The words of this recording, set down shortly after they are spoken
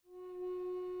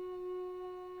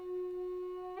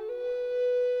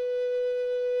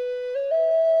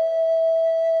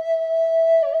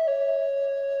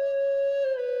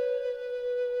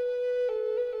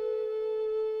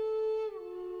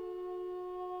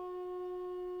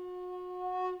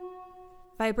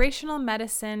Vibrational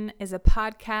Medicine is a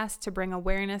podcast to bring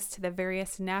awareness to the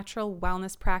various natural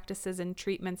wellness practices and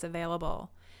treatments available.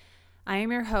 I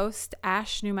am your host,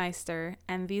 Ash Neumeister,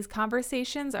 and these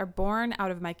conversations are born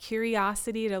out of my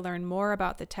curiosity to learn more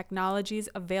about the technologies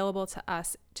available to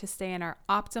us to stay in our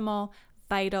optimal,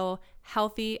 vital,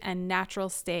 healthy, and natural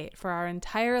state for our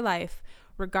entire life,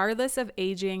 regardless of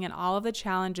aging and all of the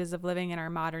challenges of living in our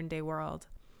modern day world.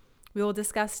 We will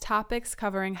discuss topics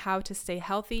covering how to stay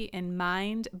healthy in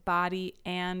mind, body,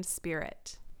 and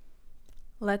spirit.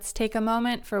 Let's take a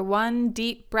moment for one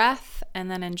deep breath and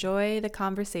then enjoy the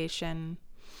conversation.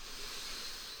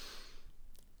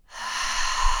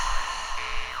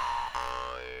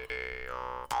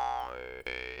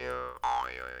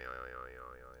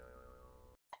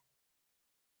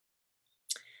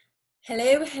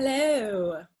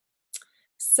 Hello.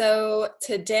 So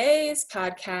today's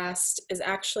podcast is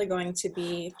actually going to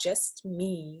be just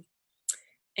me.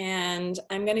 And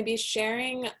I'm going to be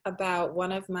sharing about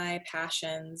one of my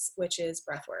passions, which is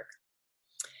breathwork.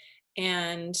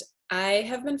 And I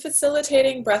have been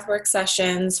facilitating breathwork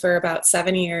sessions for about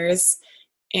 7 years.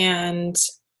 And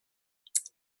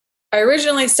I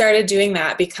originally started doing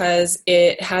that because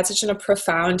it had such a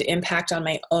profound impact on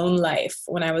my own life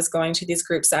when I was going to these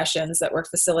group sessions that were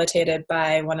facilitated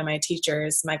by one of my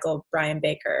teachers, Michael Brian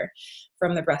Baker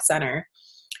from the Breath Center.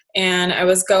 And I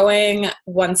was going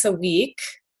once a week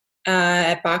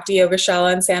at Bhakti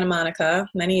Yogashela in Santa Monica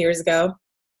many years ago.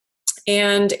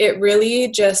 And it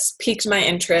really just piqued my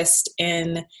interest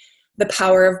in the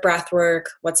power of breath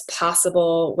work, what's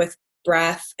possible with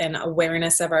breath and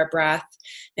awareness of our breath.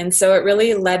 And so it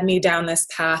really led me down this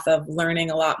path of learning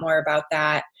a lot more about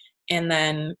that and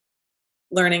then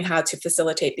learning how to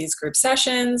facilitate these group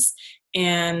sessions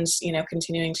and,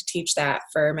 continuing to teach that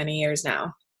for many years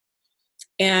now.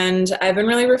 And I've been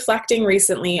really reflecting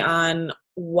recently on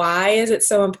why is it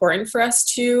so important for us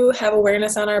to have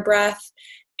awareness on our breath,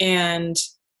 and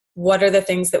what are the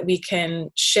things that we can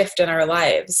shift in our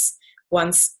lives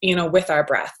once, with our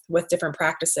breath, with different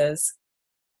practices.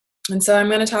 And so I'm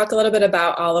going to talk a little bit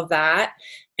about all of that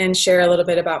and share a little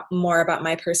bit more about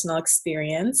my personal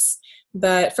experience.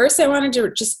 But first I wanted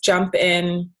to just jump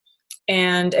in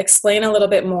and explain a little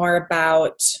bit more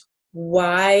about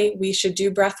why we should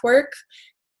do breath work.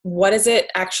 What is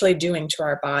it actually doing to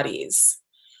our bodies?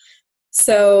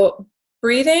 So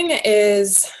breathing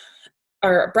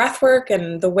our breath work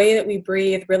and the way that we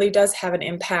breathe really does have an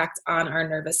impact on our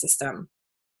nervous system.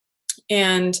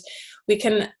 And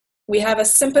we have a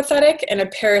sympathetic and a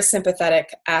parasympathetic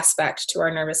aspect to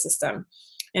our nervous system.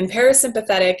 And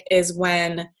parasympathetic is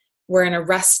when we're in a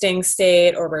resting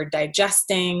state or we're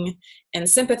digesting, and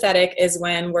sympathetic is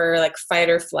when we're like fight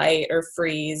or flight or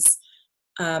freeze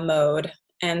mode.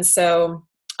 And so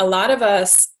a lot of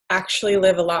us actually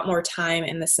live a lot more time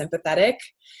in the sympathetic.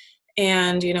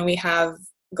 And, we have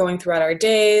going throughout our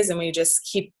days and we just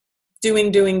keep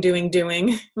doing.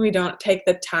 We don't take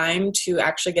the time to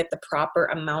actually get the proper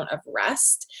amount of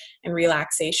rest and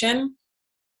relaxation.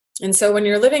 And so when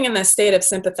you're living in this state of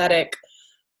sympathetic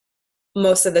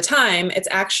most of the time, it's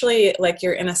actually like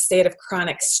you're in a state of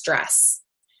chronic stress.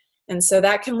 And so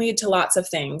that can lead to lots of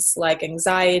things like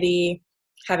anxiety,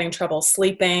 having trouble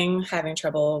sleeping, having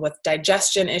trouble with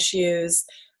digestion issues,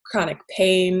 chronic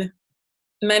pain,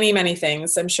 many, many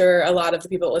things. I'm sure a lot of the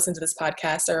people that listen to this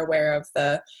podcast are aware of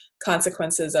the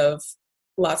consequences of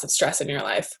lots of stress in your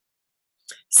life.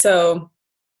 So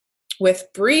with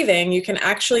breathing, you can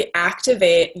actually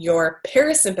activate your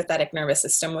parasympathetic nervous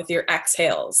system with your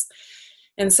exhales.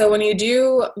 And so when you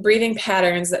do breathing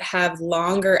patterns that have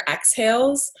longer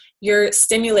exhales, you're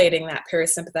stimulating that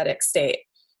parasympathetic state,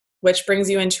 which brings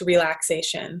you into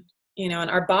relaxation.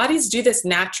 And our bodies do this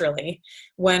naturally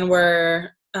when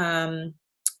we're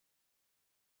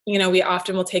we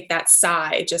often will take that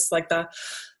sigh, just like the,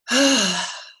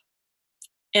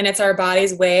 and it's our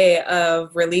body's way of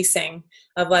releasing,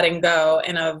 of letting go,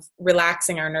 and of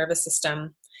relaxing our nervous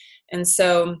system. And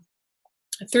so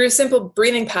through simple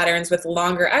breathing patterns with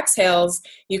longer exhales,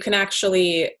 you can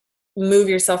actually move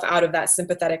yourself out of that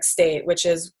sympathetic state, which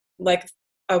is like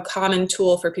a common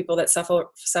tool for people that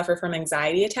suffer from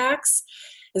anxiety attacks,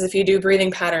 is if you do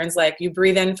breathing patterns, like you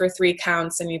breathe in for 3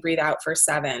 counts and you breathe out for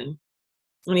 7.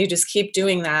 When you just keep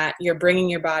doing that, you're bringing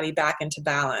your body back into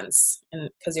balance, and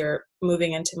because you're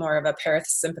moving into more of a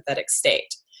parasympathetic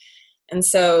state. And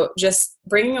so just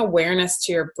bringing awareness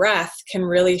to your breath can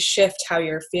really shift how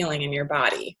you're feeling in your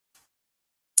body.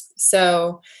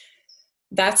 So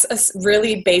that's a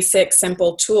really basic,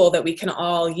 simple tool that we can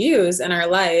all use in our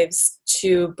lives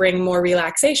to bring more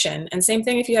relaxation. And same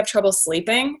thing if you have trouble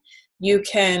sleeping, you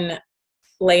can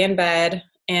lay in bed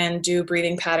and do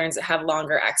breathing patterns that have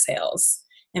longer exhales.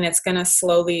 And it's going to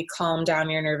slowly calm down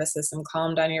your nervous system,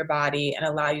 calm down your body, and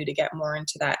allow you to get more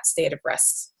into that state of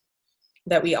rest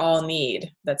that we all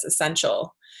need, that's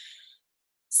essential.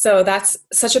 So that's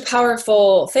such a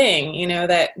powerful thing,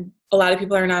 that a lot of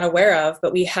people are not aware of,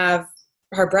 but we have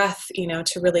our breath,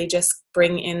 to really just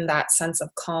bring in that sense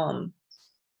of calm.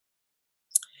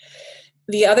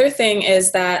 The other thing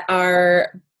is that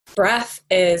our breath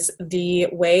is the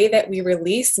way that we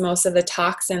release most of the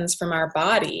toxins from our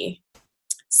body.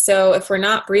 So if we're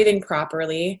not breathing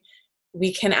properly,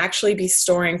 we can actually be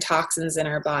storing toxins in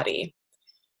our body.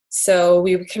 So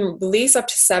we can release up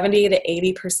to 70 to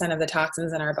 80% of the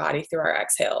toxins in our body through our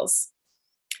exhales.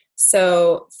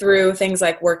 So through things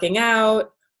like working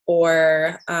out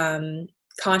or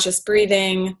conscious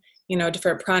breathing,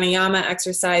 different pranayama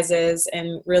exercises,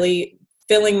 and really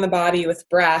filling the body with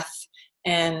breath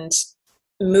and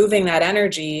moving that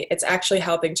energy, it's actually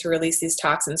helping to release these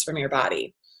toxins from your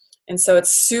body. And so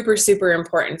it's super, super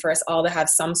important for us all to have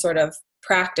some sort of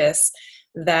practice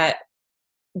that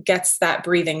gets that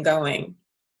breathing going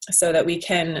so that we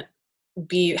can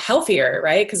be healthier,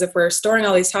 right? Because if we're storing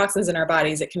all these toxins in our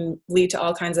bodies, it can lead to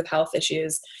all kinds of health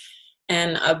issues.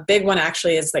 And a big one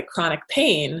actually is like chronic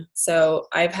pain. So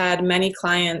I've had many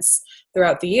clients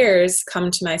throughout the years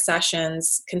come to my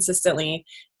sessions consistently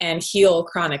and heal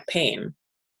chronic pain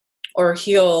or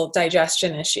heal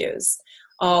digestion issues,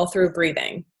 all through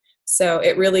breathing. So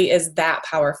it really is that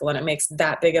powerful, and it makes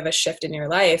that big of a shift in your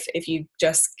life if you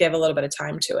just give a little bit of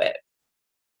time to it.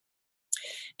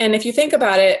 And if you think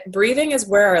about it, breathing is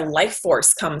where our life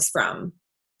force comes from.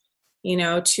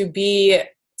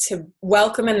 To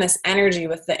welcome in this energy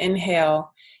with the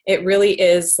inhale, it really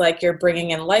is like you're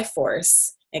bringing in life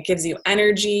force. It gives you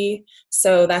energy.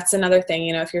 So that's another thing,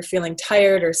 if you're feeling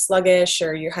tired or sluggish,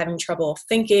 or you're having trouble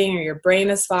thinking, or your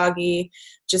brain is foggy,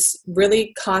 just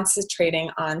really concentrating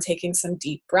on taking some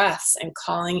deep breaths and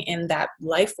calling in that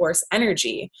life force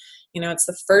energy. It's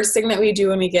the first thing that we do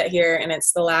when we get here, and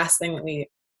it's the last thing that we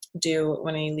do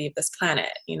when we leave this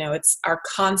planet. It's our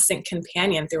constant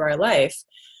companion through our life.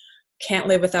 Can't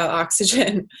live without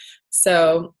oxygen.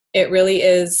 So it really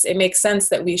is, it makes sense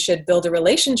that we should build a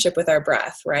relationship with our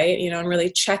breath, right? And really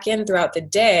check in throughout the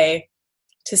day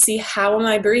to see, how am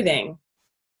I breathing?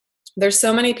 There's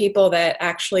so many people that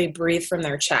actually breathe from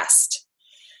their chest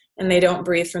and they don't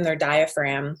breathe from their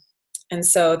diaphragm. And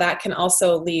so that can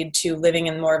also lead to living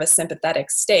in more of a sympathetic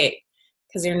state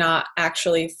because you're not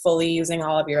actually fully using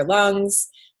all of your lungs.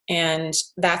 And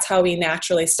that's how we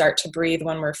naturally start to breathe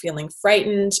when we're feeling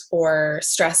frightened or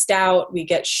stressed out. We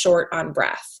get short on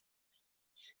breath.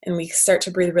 And we start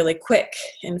to breathe really quick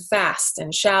and fast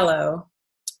and shallow.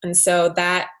 And so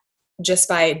that, just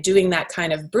by doing that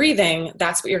kind of breathing,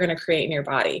 that's what you're going to create in your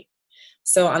body.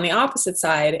 So on the opposite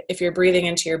side, if you're breathing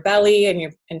into your belly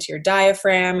and into your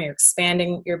diaphragm, you're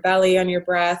expanding your belly on your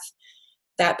breath,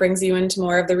 that brings you into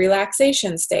more of the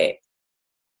relaxation state.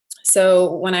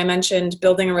 So when I mentioned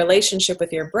building a relationship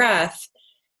with your breath,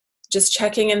 just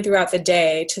checking in throughout the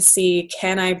day to see,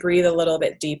 can I breathe a little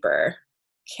bit deeper?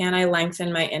 Can I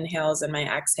lengthen my inhales and my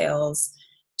exhales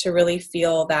to really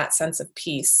feel that sense of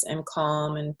peace and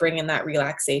calm and bring in that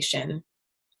relaxation?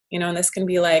 And this can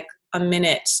be like a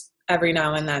minute every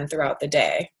now and then throughout the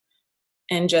day.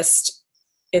 And just,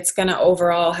 it's going to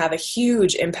overall have a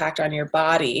huge impact on your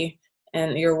body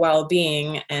and your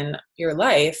well-being and your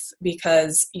life,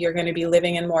 because you're going to be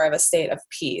living in more of a state of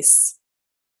peace.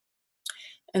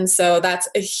 And so that's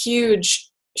a huge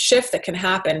shift that can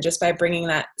happen just by bringing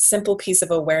that simple piece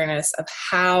of awareness of,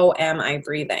 how am I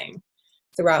breathing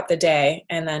throughout the day,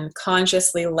 and then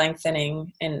consciously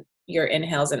lengthening in your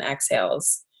inhales and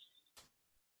exhales.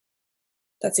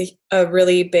 That's a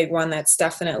really big one that's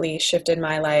definitely shifted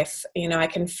my life. I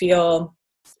can feel,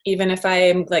 even if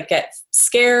I get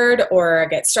scared or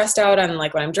get stressed out on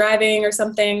when I'm driving or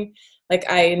something,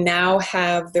 I now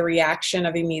have the reaction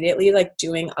of immediately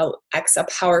doing a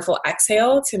powerful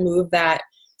exhale to move that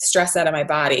stress out of my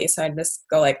body. So I just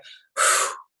go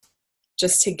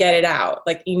just to get it out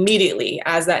immediately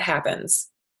as that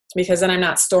happens, because then I'm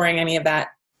not storing any of that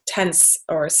tense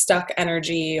or stuck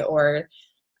energy or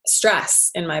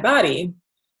stress in my body.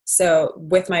 So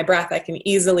with my breath, I can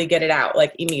easily get it out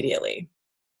immediately.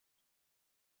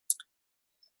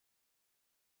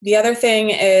 The other thing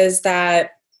is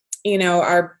that,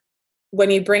 when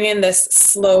you bring in this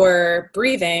slower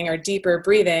breathing or deeper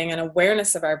breathing and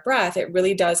awareness of our breath, it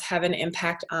really does have an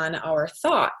impact on our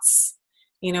thoughts.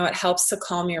 It helps to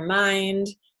calm your mind.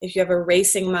 If you have a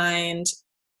racing mind,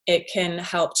 it can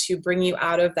help to bring you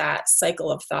out of that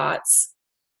cycle of thoughts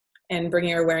and bring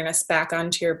your awareness back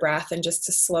onto your breath and just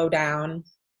to slow down.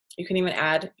 You can even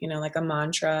add, like a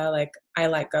mantra, like I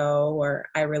let go or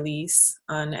I release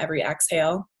on every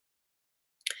exhale.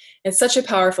 It's such a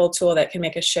powerful tool that can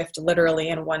make a shift literally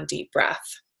in one deep breath.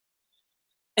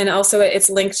 And also it's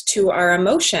linked to our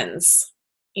emotions.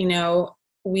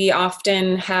 We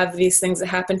often have these things that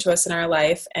happen to us in our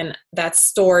life, and that's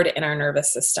stored in our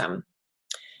nervous system.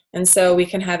 And so we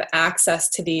can have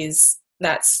access to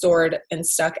that stored and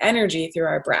stuck energy through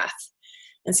our breath.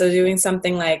 And so doing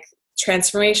something like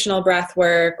transformational breath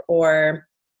work or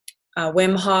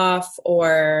Wim Hof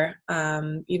or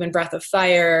even breath of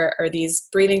fire, or these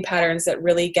breathing patterns that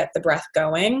really get the breath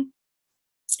going,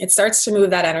 it starts to move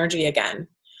that energy again.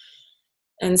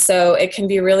 And so it can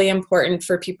be really important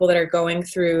for people that are going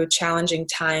through challenging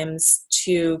times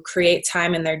to create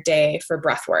time in their day for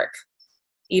breath work.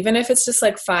 Even if it's just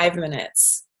like 5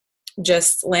 minutes,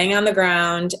 just laying on the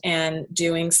ground and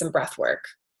doing some breath work.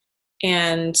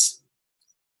 And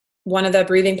one of the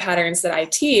breathing patterns that I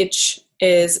teach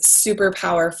is super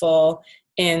powerful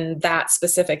in that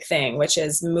specific thing, which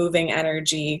is moving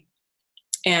energy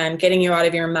and getting you out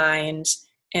of your mind.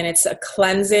 And it's a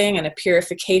cleansing and a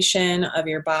purification of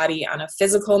your body on a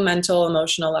physical, mental,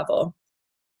 emotional level.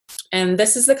 And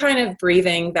this is the kind of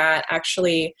breathing that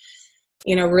actually,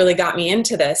 really got me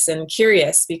into this and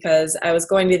curious, because I was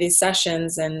going to these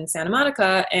sessions in Santa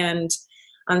Monica and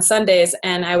on Sundays,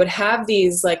 and I would have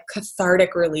these like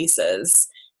cathartic releases,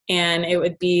 and it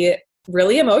would be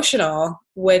really emotional,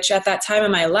 which at that time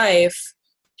in my life,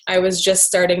 I was just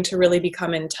starting to really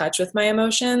become in touch with my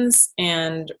emotions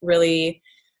and really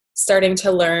starting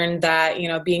to learn that,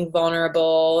 being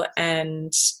vulnerable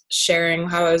and sharing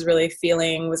how I was really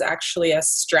feeling was actually a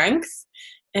strength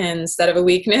instead of a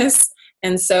weakness.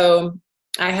 And so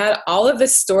I had all of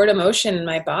this stored emotion in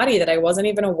my body that I wasn't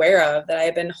even aware of, that I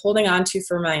had been holding on to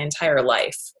for my entire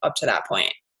life up to that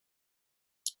point.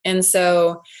 And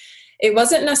so it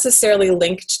wasn't necessarily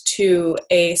linked to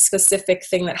a specific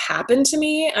thing that happened to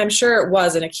me. I'm sure it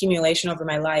was an accumulation over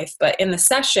my life, but in the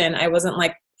session, I wasn't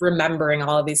like remembering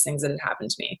all of these things that had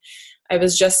happened to me. I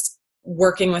was just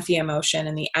working with the emotion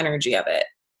and the energy of it,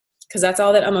 because that's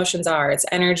all that emotions are. It's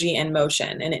energy and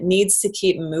motion, and it needs to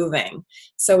keep moving.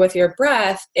 So with your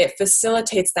breath, it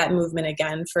facilitates that movement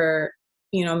again for,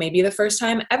 maybe the first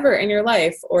time ever in your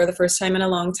life, or the first time in a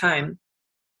long time.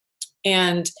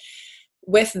 And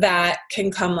with that can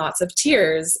come lots of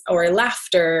tears or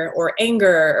laughter or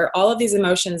anger, or all of these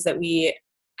emotions that we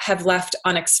have left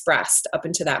unexpressed up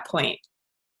until that point.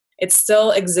 It still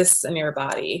exists in your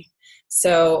body.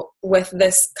 So with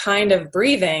this kind of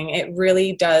breathing, it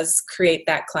really does create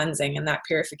that cleansing and that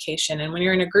purification. And when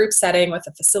you're in a group setting with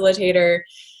a facilitator,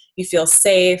 you feel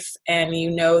safe, and you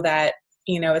know that,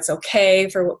 it's okay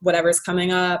for whatever's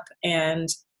coming up, and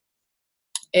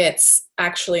it's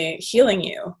actually healing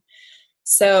you.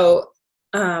 So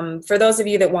for those of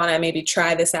you that want to maybe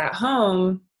try this at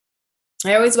home,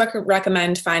 I always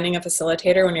recommend finding a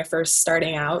facilitator when you're first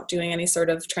starting out doing any sort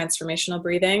of transformational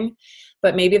breathing,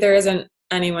 but maybe there isn't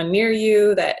anyone near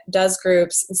you that does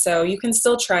groups, so you can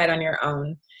still try it on your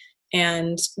own.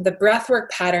 And the breathwork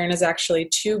pattern is actually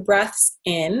 2 breaths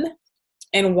in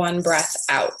and 1 breath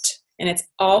out, and it's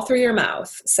all through your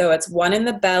mouth. So it's 1 in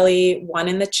the belly, 1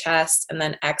 in the chest, and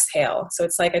then exhale. So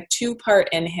it's like a 2-part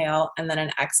inhale and then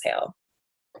an exhale.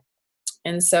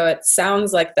 And so it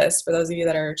sounds like this for those of you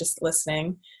that are just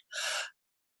listening.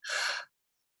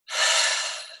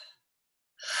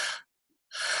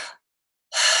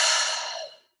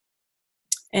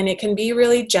 And it can be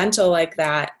really gentle like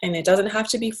that, and it doesn't have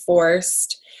to be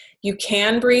forced. You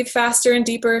can breathe faster and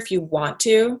deeper if you want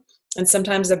to, and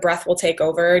sometimes the breath will take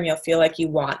over and you'll feel like you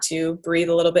want to breathe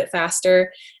a little bit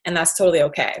faster, and that's totally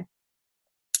okay.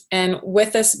 And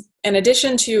with this, in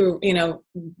addition to,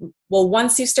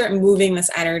 once you start moving this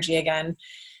energy again,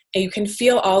 you can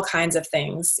feel all kinds of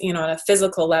things, on a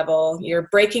physical level. You're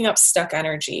breaking up stuck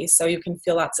energy. So you can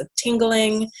feel lots of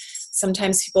tingling.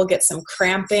 Sometimes people get some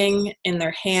cramping in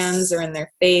their hands or in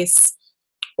their face,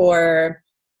 or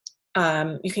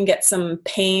you can get some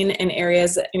pain in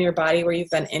areas in your body where you've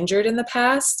been injured in the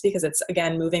past, because it's,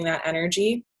 again, moving that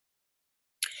energy.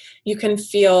 You can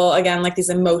feel, again, like these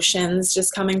emotions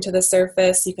just coming to the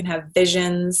surface. You can have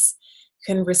visions.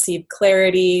 You can receive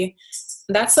clarity.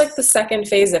 That's like the second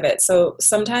phase of it. So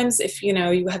sometimes if,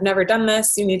 you have never done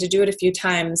this, you need to do it a few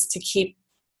times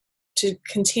to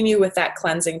continue with that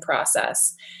cleansing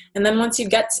process. And then once you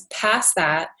get past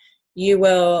that, you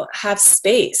will have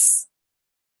space,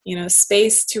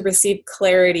 space to receive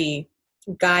clarity,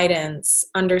 guidance,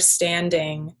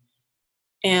 understanding.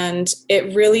 And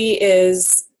it really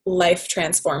is life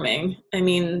transforming. I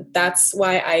mean, that's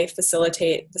why I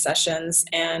facilitate the sessions.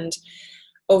 And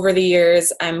over the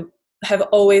years, have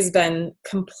always been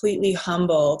completely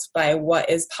humbled by what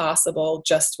is possible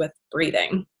just with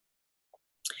breathing.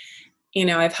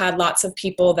 I've had lots of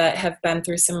people that have been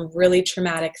through some really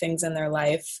traumatic things in their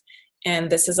life, and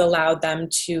this has allowed them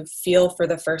to feel for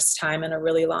the first time in a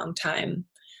really long time.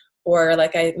 Or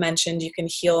like I mentioned, you can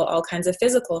heal all kinds of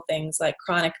physical things like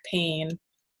chronic pain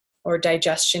or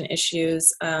digestion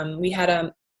issues. We had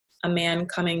a man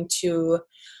coming to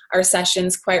our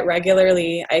sessions quite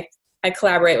regularly. I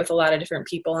collaborate with a lot of different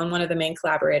people, and one of the main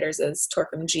collaborators is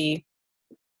Torquem G.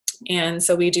 And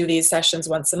so we do these sessions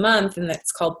once a month, and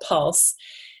it's called Pulse.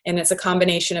 And it's a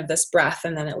combination of this breath,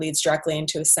 and then it leads directly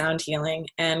into a sound healing.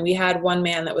 And we had one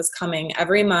man that was coming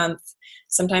every month,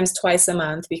 sometimes twice a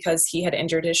month, because he had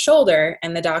injured his shoulder,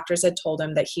 and the doctors had told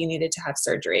him that he needed to have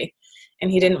surgery, and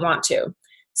he didn't want to.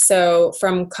 So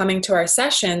from coming to our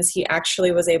sessions, he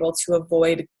actually was able to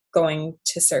avoid going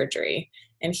to surgery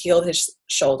and healed his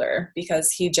shoulder,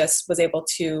 because he just was able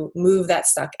to move that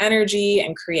stuck energy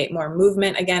and create more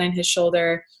movement again in his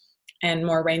shoulder and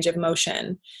more range of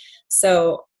motion.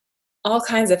 So all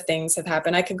kinds of things have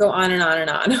happened. I could go on and on and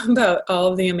on about all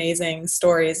of the amazing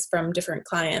stories from different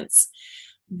clients,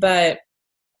 but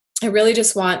I really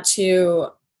just want to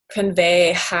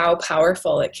convey how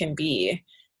powerful it can be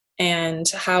and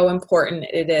how important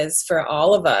it is for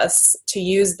all of us to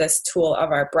use this tool of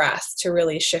our breath to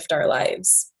really shift our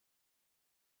lives.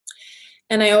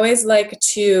 And I always like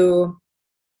to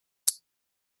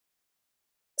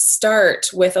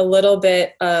start with a little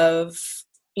bit of,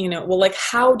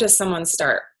 how does someone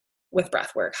start with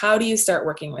breath work? How do you start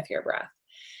working with your breath?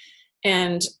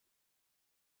 And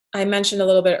I mentioned a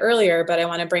little bit earlier, but I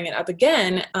want to bring it up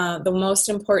again. The most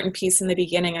important piece in the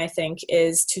beginning, I think,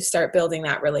 is to start building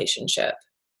that relationship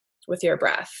with your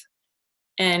breath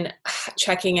and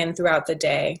checking in throughout the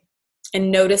day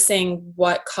and noticing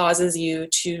what causes you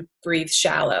to breathe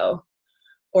shallow,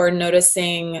 or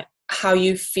noticing how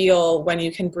you feel when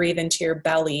you can breathe into your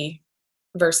belly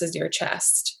versus your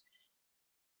chest,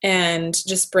 and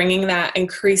just bringing that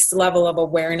increased level of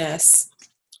awareness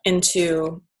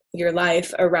into your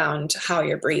life around how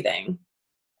you're breathing.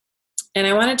 And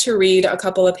I wanted to read a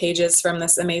couple of pages from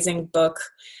this amazing book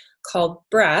called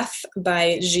Breath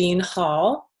by Jean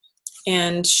Hall.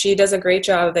 And she does a great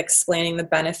job of explaining the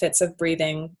benefits of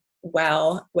breathing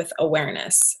well with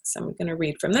awareness. So I'm going to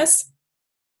read from this.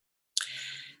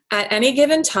 At any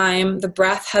given time, the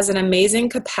breath has an amazing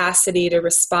capacity to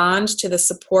respond to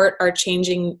support our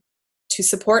changing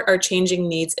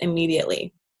needs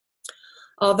immediately.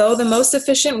 Although the most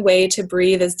efficient way to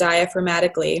breathe is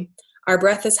diaphragmatically, our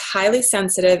breath is highly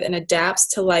sensitive and adapts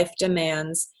to life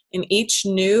demands in each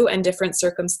new and different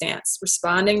circumstance,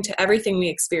 responding to everything we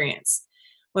experience.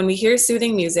 When we hear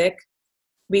soothing music,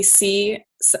 we see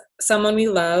someone we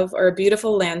love, or a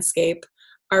beautiful landscape,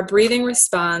 our breathing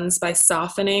responds by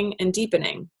softening and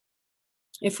deepening.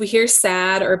 If we hear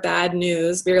sad or bad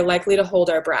news, we are likely to hold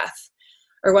our breath.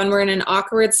 Or when we're in an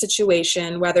awkward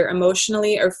situation, whether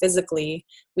emotionally or physically,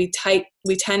 we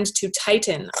tend to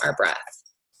tighten our breath.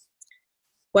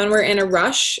 When we're in a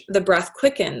rush, the breath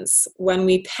quickens. When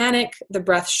we panic, the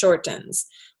breath shortens.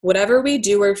 Whatever we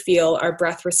do or feel, our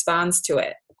breath responds to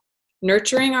it.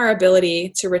 Nurturing our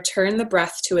ability to return the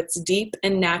breath to its deep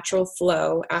and natural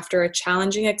flow after a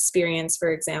challenging experience,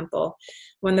 for example,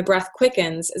 when the breath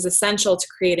quickens, is essential to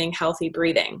creating healthy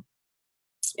breathing.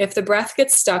 If the breath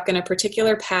gets stuck in a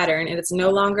particular pattern, it is no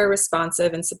longer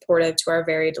responsive and supportive to our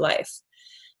varied life.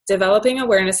 Developing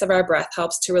awareness of our breath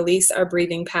helps to release our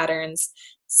breathing patterns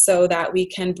so that we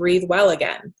can breathe well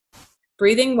again.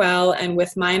 Breathing well and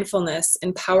with mindfulness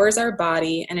empowers our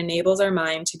body and enables our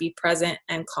mind to be present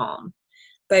and calm.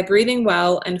 By breathing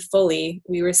well and fully,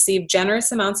 we receive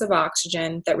generous amounts of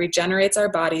oxygen that regenerates our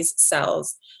body's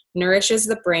cells, nourishes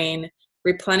the brain,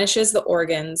 replenishes the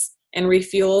organs, and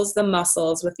refuels the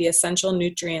muscles with the essential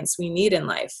nutrients we need in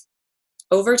life.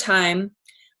 Over time,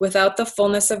 without the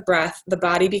fullness of breath, the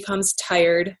body becomes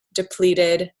tired,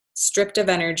 depleted, stripped of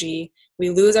energy. We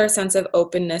lose our sense of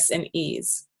openness and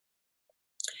ease.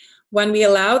 When we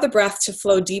allow the breath to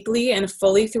flow deeply and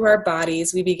fully through our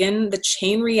bodies, we begin the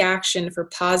chain reaction for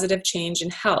positive change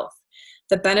and health.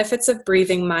 The benefits of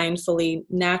breathing mindfully,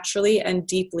 naturally, and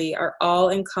deeply are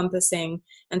all-encompassing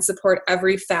and support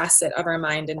every facet of our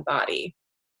mind and body.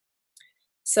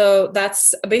 So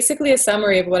that's basically a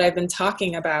summary of what I've been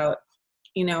talking about,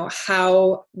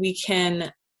 how we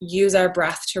can use our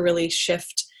breath to really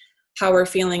shift how we're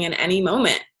feeling in any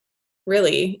moment,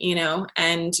 really,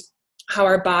 and how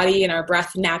our body and our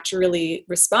breath naturally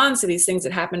responds to these things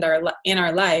that happened in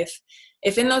our life.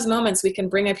 If in those moments we can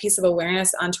bring a piece of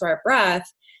awareness onto our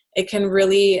breath, it can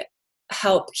really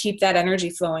help keep that energy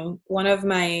flowing. One of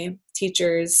my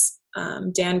teachers,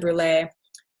 Dan Brule,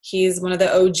 he's one of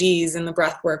the OGs in the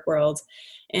breathwork world.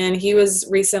 And he was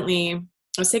recently,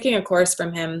 I was taking a course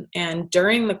from him, and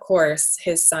during the course,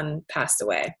 his son passed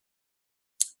away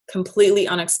completely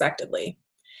unexpectedly.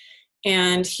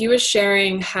 And he was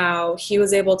sharing how he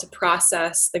was able to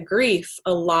process the grief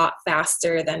a lot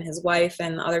faster than his wife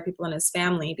and other people in his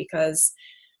family, because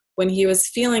when he was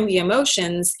feeling the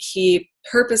emotions, he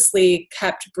purposely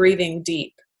kept breathing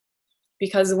deep.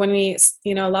 Because when we,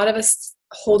 a lot of us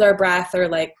hold our breath or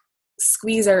like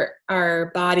squeeze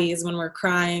our bodies when we're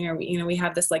crying, or, we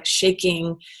have this like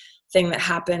shaking thing that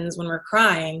happens when we're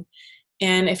crying.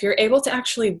 And if you're able to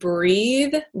actually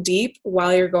breathe deep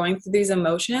while you're going through these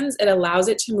emotions, it allows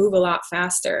it to move a lot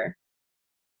faster.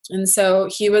 And so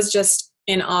he was just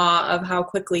in awe of how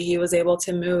quickly he was able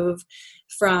to move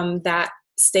from that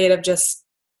state of just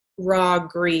raw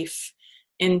grief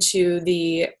into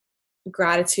the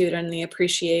gratitude and the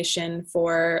appreciation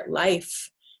for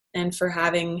life and for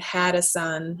having had a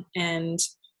son. And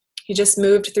he just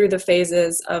moved through the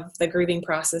phases of the grieving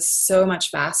process so much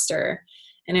faster.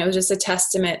 And it was just a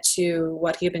testament to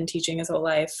what he had been teaching his whole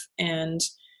life. And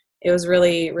it was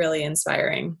really, really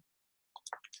inspiring.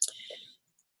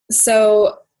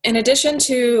 So in addition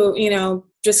to,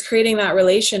 just creating that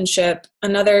relationship,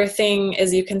 another thing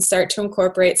is you can start to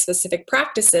incorporate specific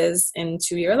practices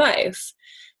into your life.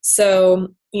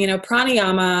 So,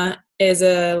 pranayama is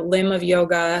a limb of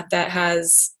yoga that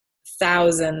has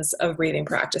thousands of breathing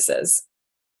practices.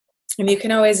 And you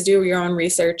can always do your own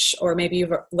research, or maybe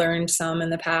you've learned some in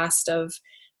the past of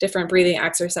different breathing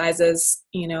exercises,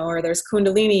 or there's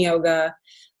Kundalini yoga,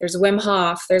 there's Wim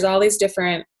Hof, there's all these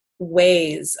different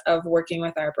ways of working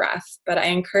with our breath. But I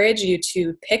encourage you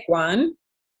to pick one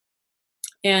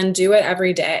and do it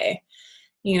every day.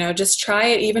 Just try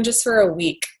it even just for a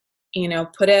week.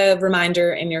 Put a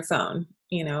reminder in your phone,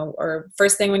 or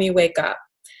first thing when you wake up,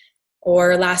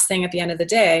 or last thing at the end of the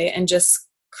day, and just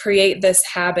create this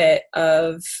habit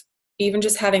of even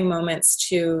just having moments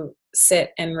to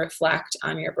sit and reflect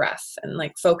on your breath and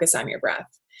like focus on your breath.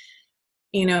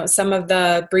 Some of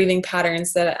the breathing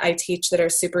patterns that I teach that are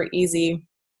super easy,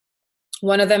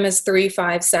 one of them is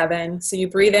 3-5-7. So you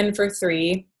breathe in for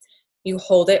 3, you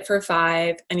hold it for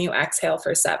 5, and you exhale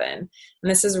for 7. And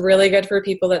this is really good for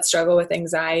people that struggle with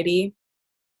anxiety,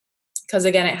 because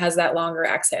again, it has that longer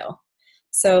exhale.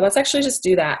 So let's actually just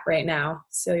do that right now.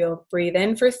 So you'll breathe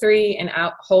in for 3 and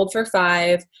out, hold for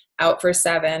 5, out for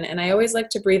 7. And I always like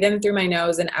to breathe in through my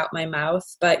nose and out my mouth,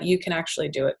 but you can actually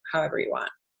do it however you want.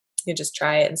 You just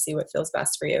try it and see what feels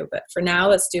best for you. But for now,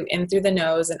 let's do in through the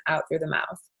nose and out through the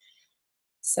mouth.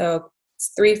 So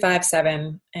it's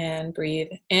 3-5-7, and breathe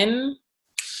in,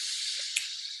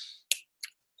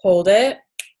 hold it,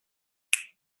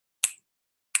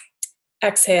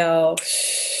 exhale,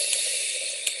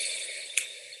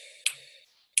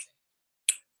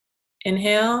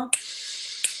 inhale,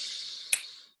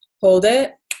 hold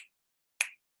it,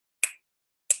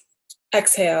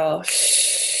 exhale.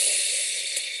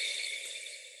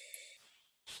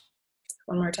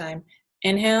 One more time.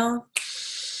 Inhale,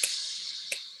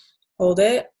 hold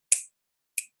it,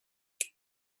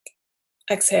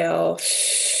 exhale.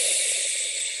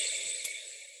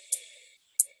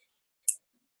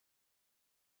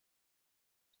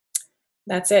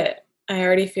 That's it. I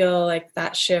already feel like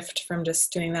that shift from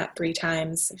just doing that 3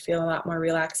 times. I feel a lot more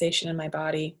relaxation in my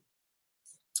body.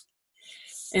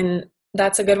 And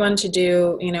that's a good one to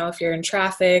do, if you're in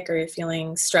traffic or you're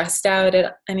feeling stressed out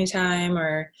at any time,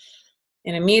 or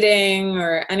in a meeting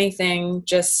or anything.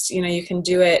 Just, you can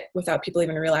do it without people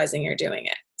even realizing you're doing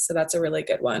it. So that's a really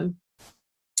good one.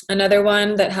 Another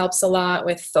one that helps a lot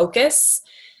with focus,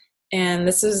 and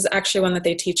this is actually one that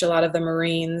they teach a lot of the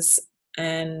Marines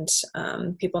and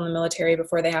people in the military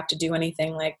before they have to do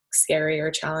anything like scary or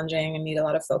challenging and need a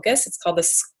lot of focus. It's called the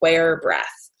square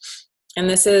breath. And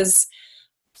this is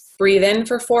breathe in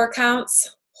for 4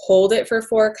 counts, hold it for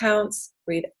 4 counts,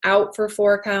 breathe out for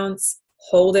 4 counts,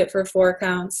 hold it for 4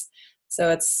 counts. So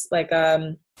it's like,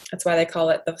 that's why they call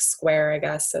it the square, I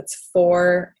guess. So it's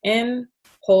 4 in,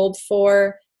 hold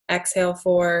 4, exhale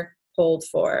 4, hold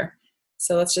 4.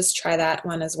 So let's just try that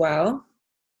one as well.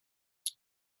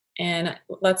 And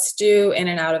let's do in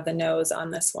and out of the nose on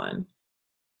this one.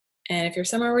 And if you're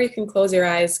somewhere where you can close your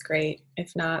eyes, great.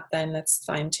 If not, then that's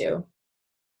fine too.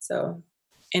 So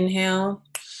inhale,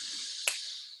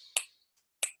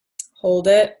 hold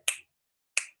it,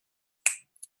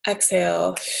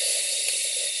 exhale,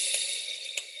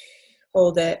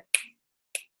 hold it,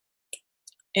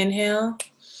 inhale,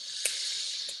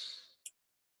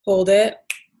 hold it,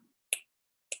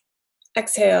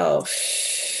 Exhale.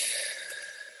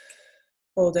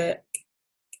 Hold it.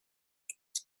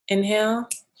 Inhale.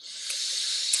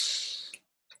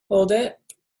 Hold it.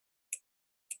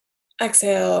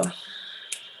 Exhale.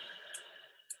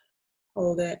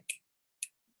 Hold it.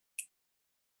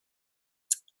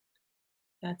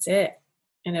 That's it.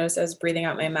 I noticed I was breathing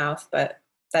out my mouth, but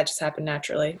that just happened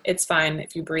naturally. It's fine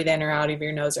if you breathe in or out of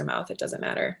your nose or mouth. It doesn't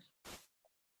matter.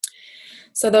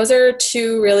 So those are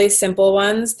two really simple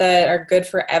ones that are good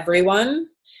for everyone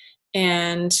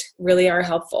and really are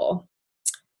helpful.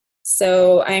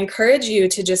 So I encourage you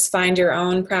to just find your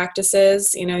own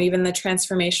practices, even the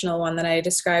transformational one that I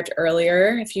described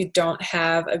earlier. If you don't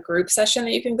have a group session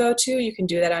that you can go to, you can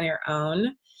do that on your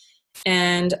own.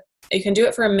 And you can do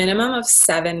it for a minimum of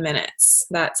 7 minutes.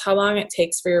 That's how long it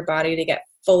takes for your body to get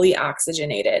fully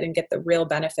oxygenated and get the real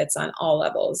benefits on all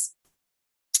levels.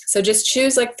 So just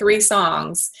choose like 3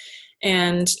 songs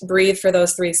and breathe for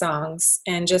those 3 songs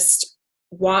and just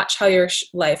watch how your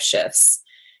life shifts.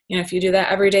 If you do that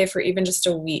every day for even just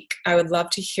a week, I would love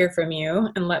to hear from you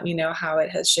and let me know how it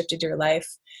has shifted your life.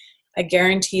 I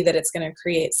guarantee that it's going to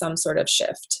create some sort of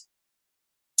shift.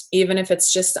 Even if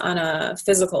it's just on a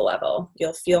physical level,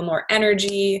 you'll feel more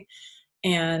energy.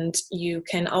 And you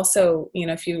can also,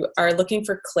 if you are looking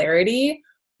for clarity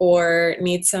or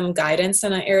need some guidance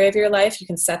in an area of your life, you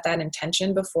can set that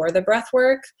intention before the breath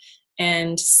work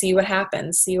and see what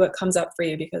happens, see what comes up for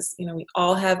you, because we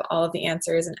all have all of the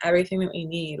answers and everything that we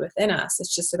need within us.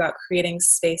 It's just about creating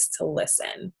space to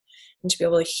listen and to be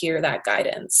able to hear that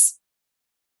guidance.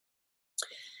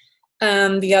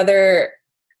 The other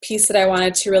piece that I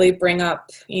wanted to really bring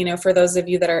up, for those of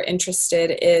you that are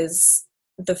interested, is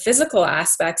the physical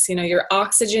aspects. You're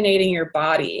oxygenating your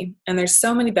body, and there's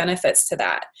so many benefits to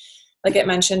that. Like it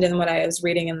mentioned in what I was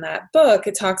reading in that book,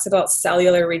 it talks about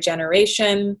cellular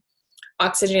regeneration.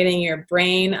 Oxygenating your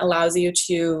brain allows you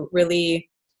to really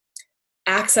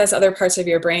access other parts of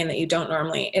your brain that you don't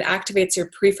normally. It activates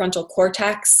your prefrontal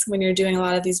cortex when you're doing a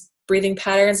lot of these breathing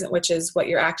patterns, which is what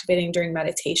you're activating during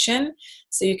meditation.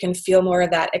 So you can feel more of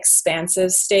that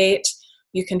expansive state.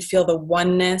 You can feel the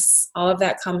oneness. All of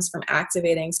that comes from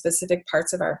activating specific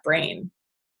parts of our brain.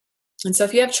 And so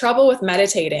if you have trouble with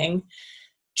meditating,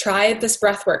 try this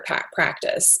breathwork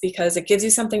practice, because it gives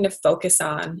you something to focus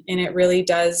on, and it really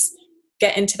does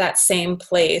get into that same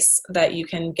place that you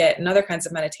can get in other kinds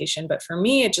of meditation. But for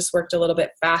me, it just worked a little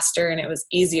bit faster and it was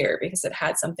easier because it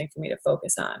had something for me to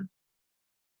focus on.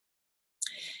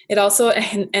 It also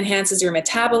enhances your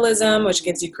metabolism, which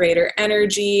gives you greater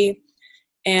energy.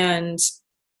 And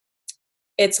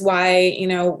it's why,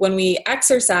 when we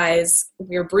exercise,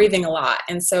 we're breathing a lot.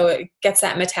 And so it gets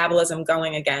that metabolism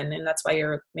going again. And that's why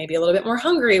you're maybe a little bit more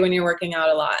hungry when you're working out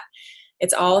a lot.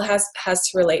 It's all has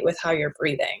to relate with how you're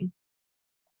breathing.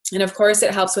 And of course,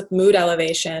 it helps with mood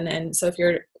elevation. And so if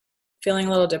you're feeling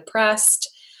a little depressed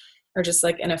or just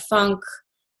like in a funk,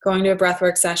 going to a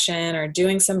breathwork session or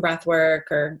doing some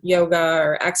breathwork or yoga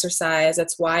or exercise,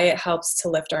 that's why it helps to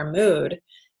lift our mood.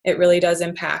 It really does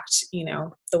impact,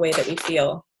 the way that we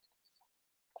feel.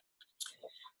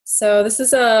 So this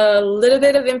is a little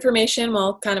bit of information,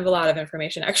 well, kind of a lot of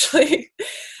information actually,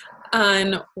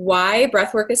 on why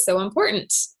breathwork is so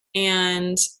important.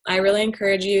 And I really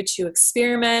encourage you to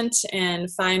experiment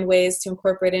and find ways to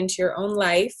incorporate into your own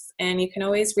life. And you can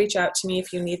always reach out to me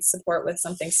if you need support with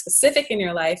something specific in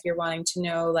your life. You're wanting to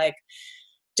know like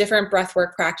different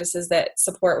breathwork practices that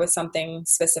support with something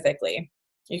specifically.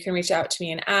 You can reach out to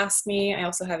me and ask me. I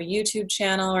also have a YouTube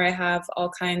channel where I have all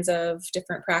kinds of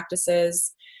different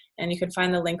practices. And you can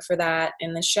find the link for that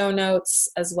in the show notes,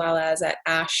 as well as at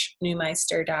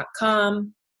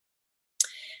ashnewmeister.com.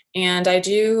 And I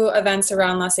do events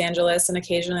around Los Angeles, and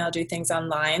occasionally I'll do things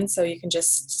online. So you can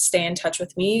just stay in touch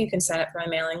with me. You can sign up for my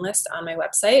mailing list on my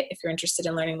website if you're interested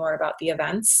in learning more about the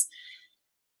events.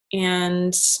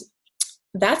 And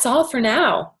that's all for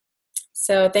now.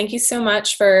 So thank you so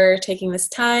much for taking this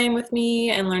time with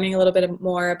me and learning a little bit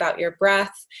more about your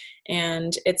breath.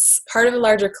 And it's part of a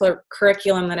larger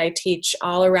curriculum that I teach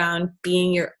all around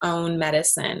being your own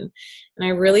medicine. And I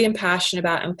really am passionate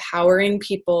about empowering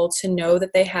people to know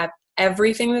that they have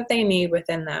everything that they need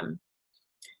within them.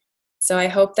 So I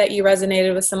hope that you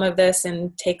resonated with some of this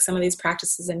and take some of these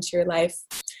practices into your life.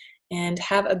 And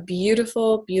have a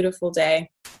beautiful, beautiful day.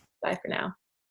 Bye for now.